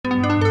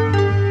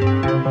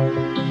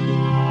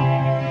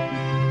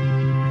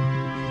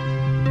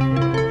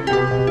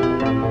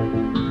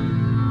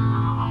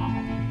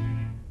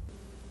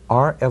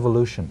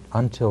evolution,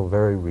 until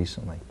very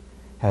recently,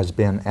 has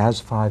been as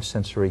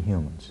five-sensory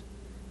humans,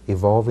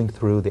 evolving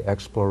through the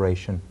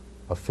exploration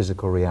of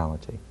physical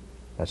reality.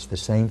 That's the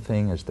same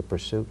thing as the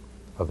pursuit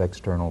of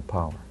external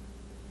power.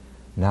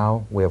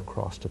 Now we have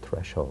crossed a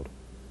threshold.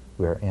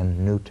 We are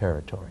in new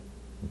territory,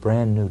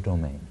 brand new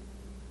domain.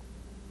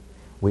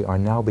 We are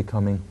now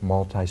becoming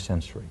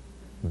multisensory.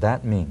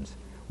 That means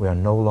we are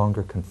no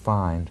longer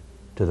confined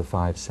to the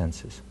five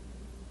senses.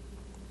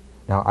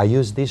 Now, I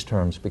use these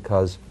terms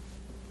because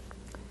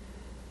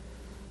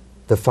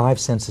the five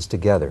senses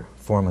together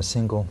form a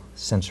single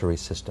sensory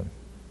system,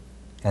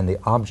 and the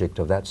object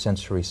of that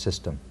sensory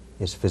system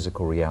is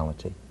physical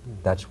reality.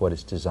 That's what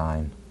it's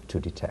designed to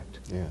detect.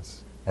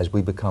 Yes. As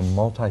we become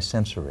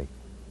multisensory,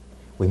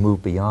 we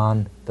move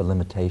beyond the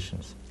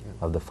limitations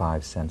of the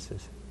five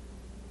senses.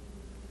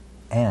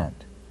 And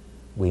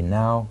we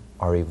now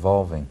are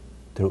evolving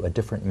through a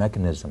different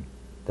mechanism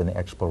than the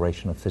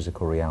exploration of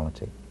physical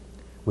reality.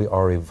 We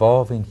are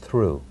evolving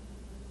through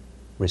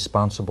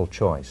responsible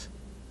choice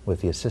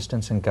with the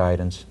assistance and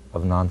guidance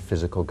of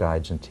non-physical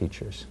guides and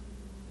teachers.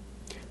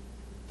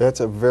 That's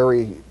a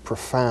very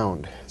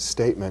profound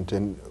statement,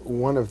 and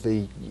one of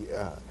the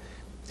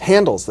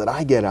handles that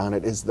I get on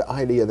it is the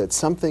idea that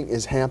something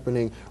is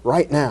happening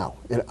right now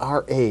in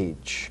our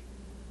age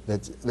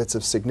that's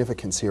of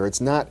significance here.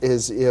 It's not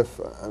as if,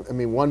 I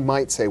mean, one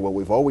might say, well,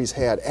 we've always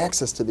had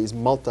access to these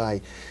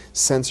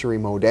multi-sensory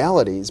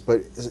modalities,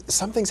 but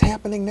something's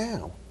happening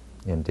now.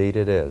 Indeed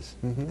it is,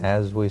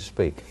 as we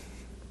speak.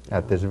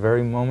 At this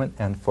very moment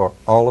and for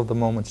all of the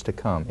moments to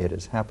come, it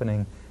is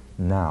happening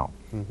now.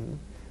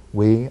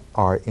 We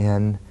are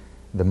in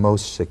the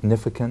most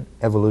significant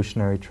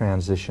evolutionary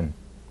transition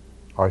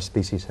our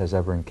species has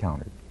ever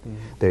encountered.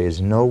 There is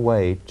no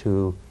way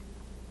to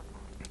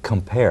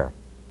compare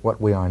what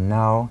we are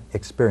now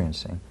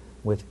experiencing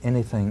with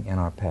anything in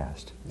our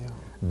past.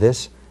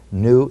 This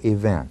new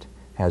event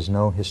has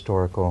no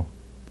historical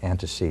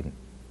antecedent.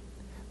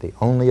 The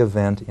only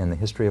event in the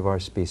history of our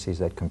species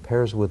that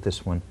compares with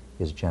this one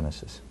is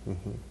Genesis.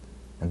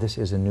 And this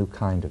is a new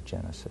kind of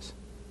Genesis.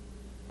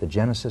 The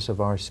genesis of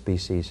our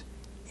species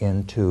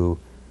into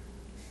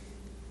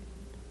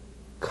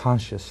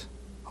conscious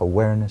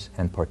awareness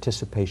and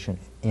participation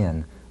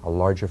in a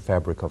larger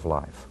fabric of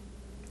life,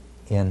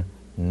 in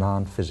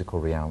non-physical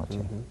reality.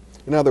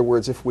 In other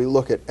words, if we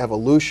look at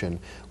evolution,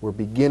 we're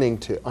beginning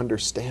to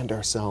understand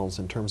ourselves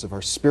in terms of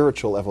our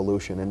spiritual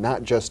evolution and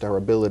not just our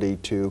ability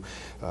to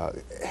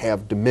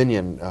have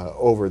dominion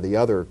over the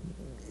other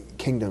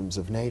kingdoms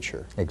of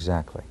nature.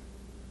 Exactly.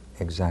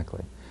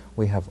 Exactly.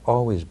 We have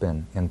always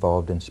been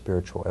involved in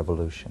spiritual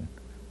evolution.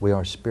 We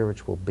are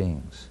spiritual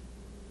beings.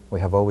 We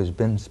have always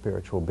been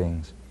spiritual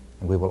beings,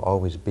 and we will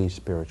always be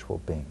spiritual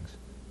beings.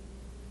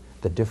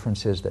 The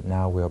difference is that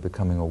now we are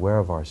becoming aware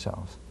of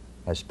ourselves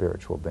as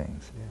spiritual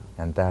beings,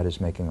 and that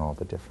is making all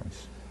the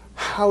difference.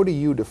 How do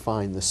you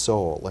define the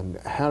soul, and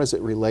how does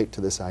it relate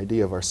to this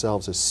idea of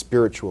ourselves as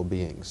spiritual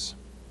beings?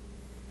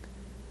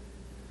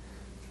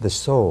 The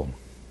soul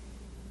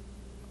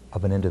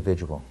of an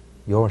individual,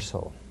 your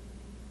soul,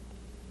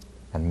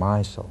 and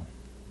my soul,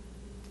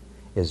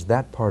 is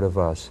that part of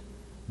us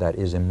that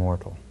is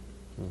immortal.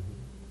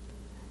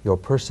 Your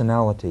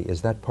personality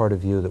is that part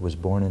of you that was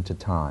born into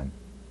time,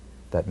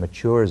 that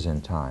matures in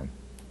time,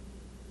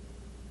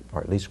 or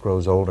at least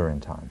grows older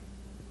in time,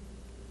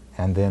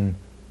 and then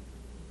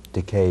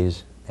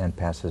decays and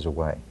passes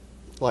away.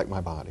 Like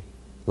my body.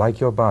 Like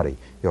your body,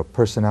 your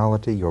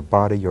personality, your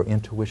body, your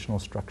intuitional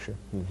structure.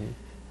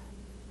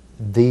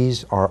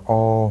 These are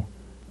all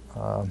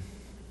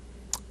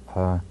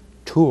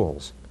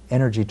tools,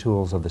 energy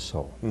tools of the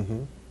soul.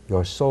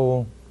 Your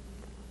soul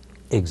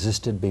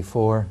existed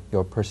before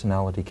your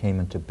personality came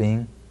into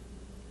being.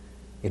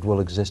 It will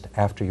exist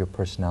after your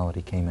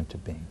personality came into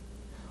being.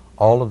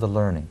 All of the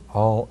learning,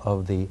 all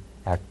of the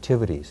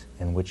activities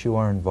in which you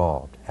are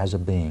involved as a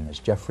being, as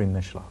Jeffrey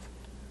Mishlove,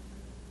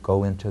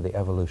 go into the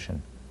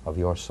evolution of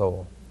your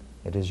soul.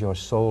 It is your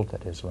soul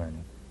that is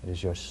learning. It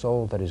is your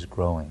soul that is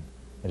growing.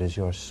 It is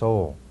your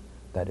soul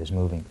that is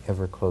moving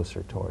ever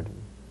closer toward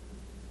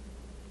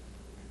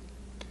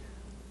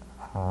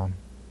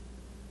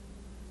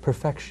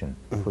perfection,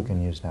 if we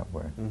can use that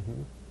word.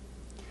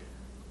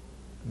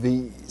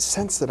 The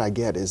sense that I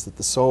get is that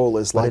the soul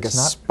is like a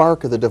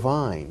spark of the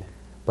divine.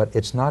 But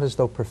it's not as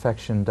though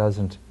perfection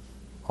doesn't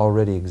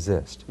already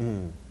exist.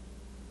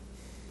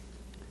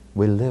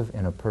 We live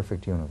in a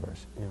perfect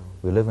universe.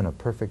 We live in a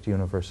perfect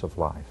universe of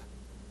life.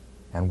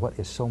 And what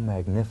is so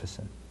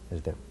magnificent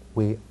is that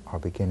we are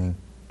beginning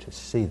to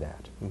see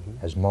that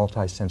as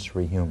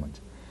multisensory humans.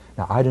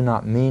 Now, I do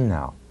not mean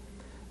now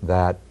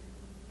that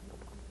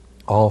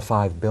all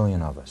 5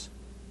 billion of us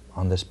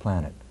on this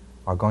planet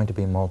are going to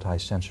be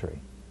multisensory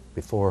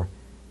before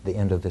the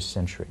end of this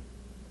century.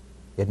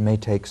 It may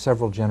take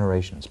several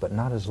generations, but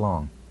not as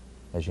long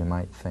as you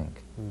might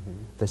think.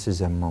 This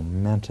is a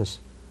momentous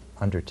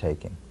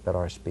undertaking that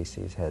our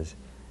species has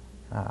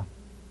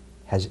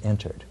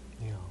entered,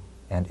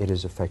 and it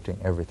is affecting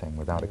everything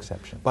without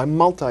exception. By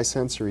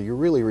multisensory, you're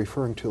really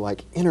referring to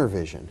like inner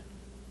vision.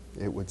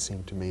 it would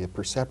seem to me, a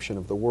perception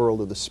of the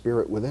world of the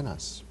spirit within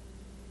us.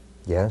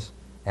 Yes,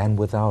 and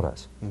without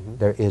us. Mhm.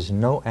 There is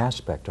no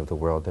aspect of the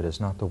world that is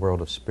not the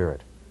world of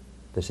spirit.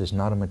 This is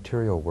not a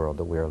material world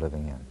that we are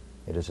living in.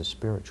 It is a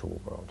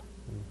spiritual world.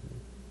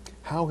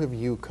 How have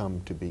you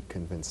come to be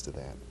convinced of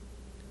that?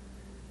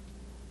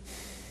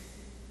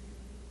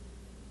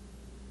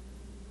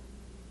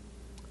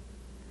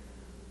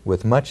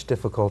 With much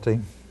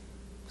difficulty,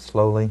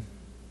 slowly,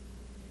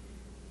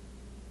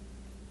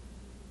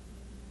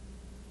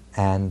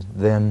 and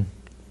then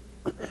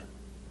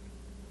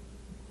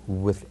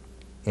with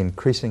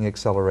increasing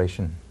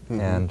acceleration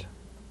and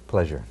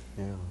pleasure.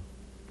 Yeah.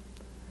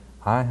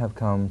 I have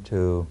come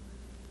to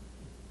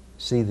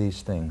see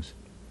these things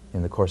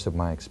in the course of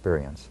my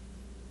experience.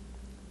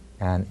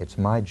 And it's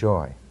my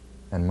joy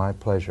and my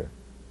pleasure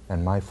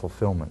and my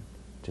fulfillment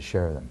to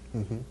share them.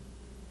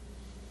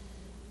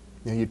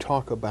 Now you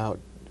talk about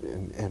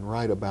and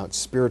write about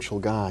spiritual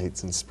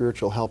guides and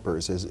spiritual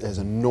helpers as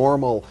a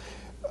normal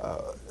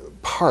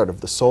part of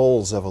the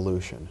soul's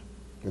evolution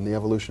and the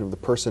evolution of the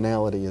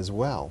personality as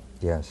well.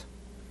 Yes.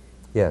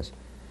 Yes.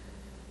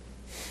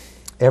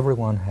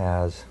 Everyone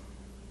has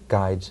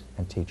guides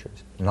and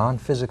teachers,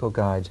 non-physical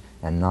guides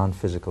and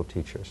non-physical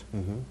teachers.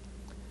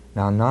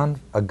 Now,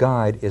 a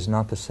guide is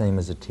not the same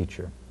as a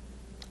teacher.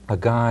 A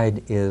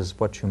guide is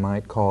what you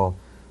might call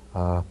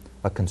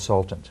a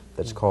consultant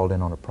that's called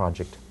in on a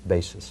project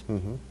basis.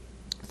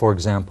 For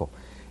example,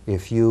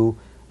 if you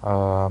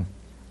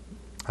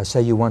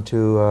say you want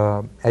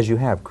to, as you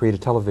have, create a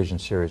television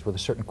series with a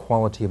certain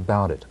quality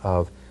about it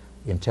of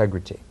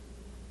integrity,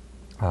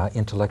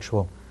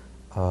 intellectual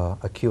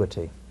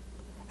acuity,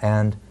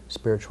 and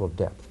spiritual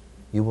depth,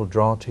 you will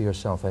draw to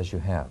yourself, as you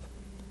have,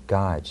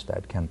 guides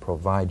that can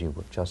provide you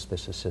with just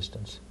this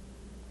assistance.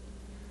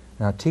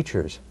 Now,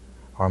 teachers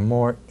are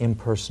more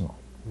impersonal.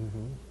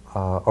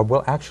 Or,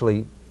 well,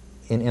 actually,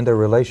 in their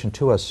relation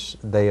to us,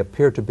 they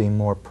appear to be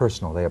more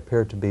personal. They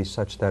appear to be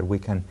such that we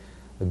can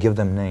give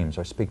them names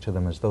or speak to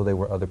them as though they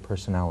were other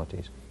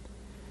personalities.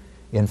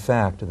 In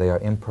fact, they are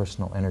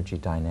impersonal energy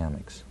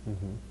dynamics.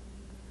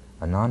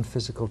 A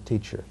non-physical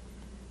teacher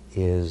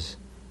is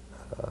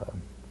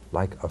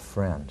like a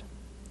friend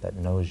that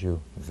knows you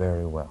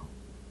very well,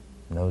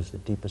 knows the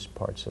deepest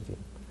parts of you,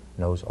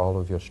 knows all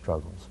of your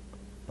struggles,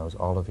 knows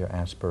all of your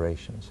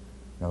aspirations,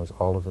 knows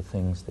all of the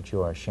things that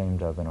you are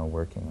ashamed of and are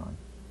working on,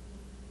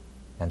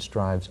 and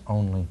strives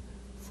only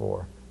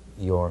for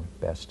your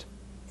best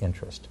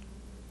interest,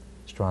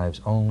 strives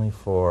only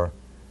for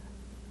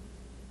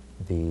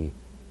the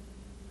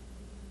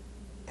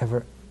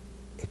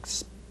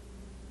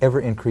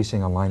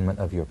ever-increasing alignment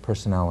of your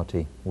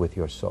personality with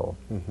your soul.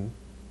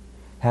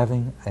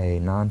 Having a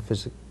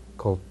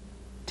non-physical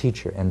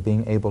teacher and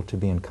being able to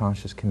be in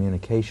conscious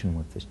communication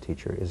with this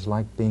teacher is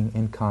like being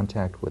in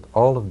contact with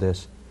all of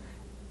this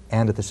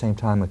and at the same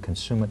time a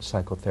consummate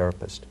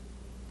psychotherapist.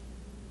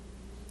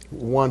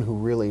 One who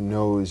really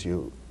knows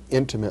you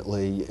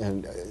intimately,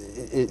 and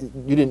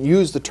you didn't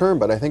use the term,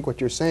 but I think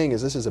what you're saying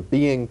is this is a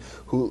being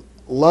who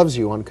loves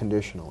you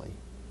unconditionally.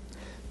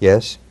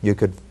 Yes, you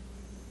could,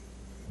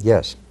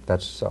 yes,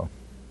 that's so.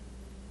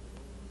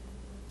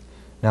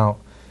 Now,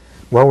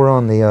 while we're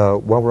on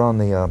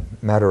the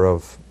matter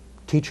of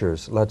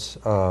teachers, let's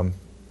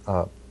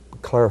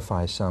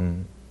clarify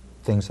some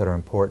things that are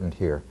important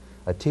here.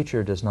 A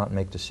teacher does not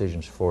make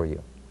decisions for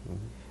you.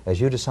 As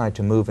you decide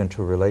to move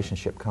into a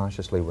relationship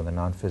consciously with a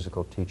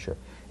non-physical teacher,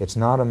 it's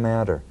not a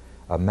matter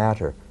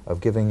of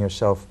giving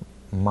yourself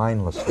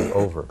mindlessly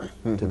over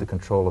to the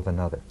control of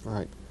another.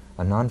 Right.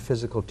 A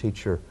non-physical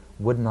teacher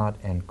would not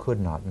and could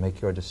not make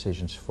your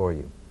decisions for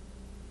you,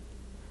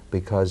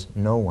 because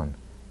no one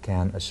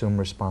can assume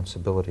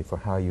responsibility for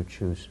how you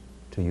choose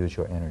to use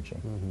your energy.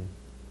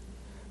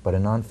 But a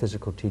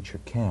non-physical teacher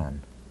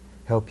can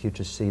help you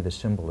to see the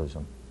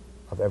symbolism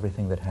of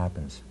everything that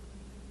happens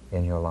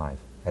in your life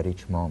at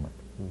each moment.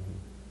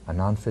 A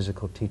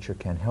non-physical teacher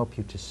can help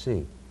you to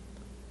see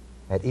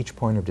at each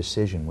point of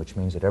decision, which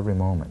means at every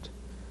moment,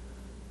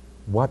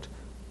 what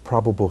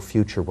probable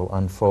future will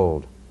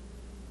unfold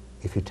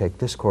if you take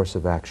this course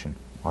of action,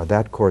 or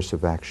that course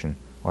of action,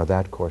 or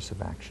that course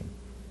of action,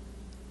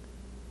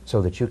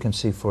 so that you can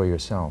see for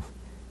yourself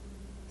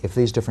if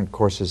these different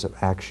courses of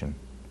action,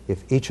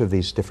 if each of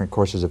these different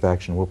courses of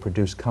action will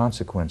produce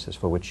consequences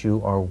for which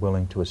you are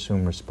willing to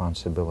assume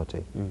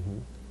responsibility.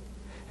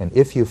 And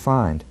if you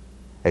find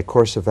a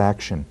course of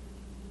action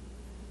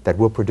that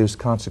will produce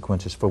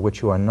consequences for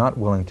which you are not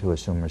willing to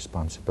assume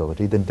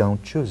responsibility, then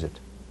don't choose it.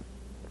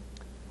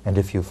 And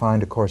if you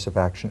find a course of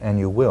action, and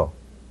you will,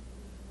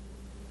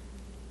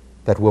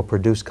 that will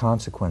produce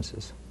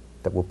consequences,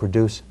 that will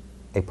produce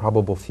a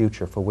probable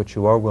future for which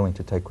you are willing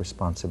to take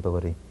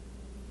responsibility,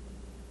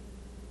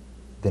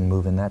 then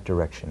move in that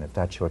direction if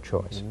that's your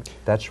choice.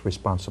 That's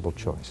responsible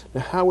choice.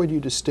 Now, how would you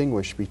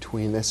distinguish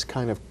between this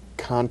kind of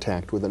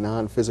contact with a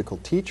non-physical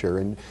teacher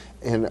and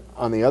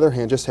on the other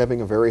hand, just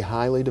having a very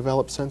highly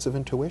developed sense of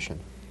intuition?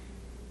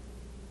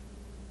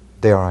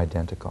 They are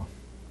identical.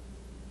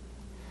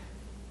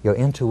 Your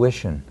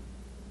intuition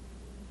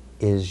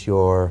is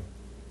your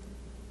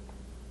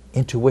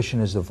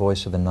Intuition is the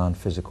voice of the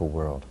non-physical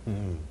world.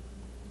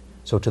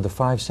 So to the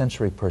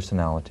five-sensory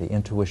personality,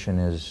 intuition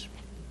is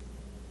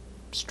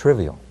it's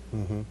trivial.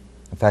 In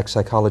fact,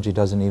 psychology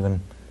doesn't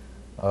even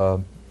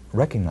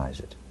recognize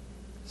it.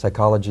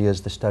 Psychology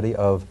is the study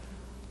of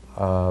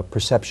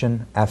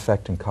perception,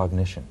 affect, and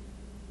cognition.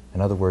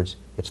 In other words,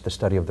 it's the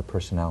study of the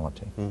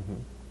personality,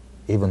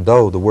 even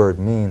though the word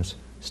means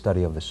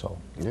study of the soul.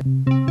 Yeah.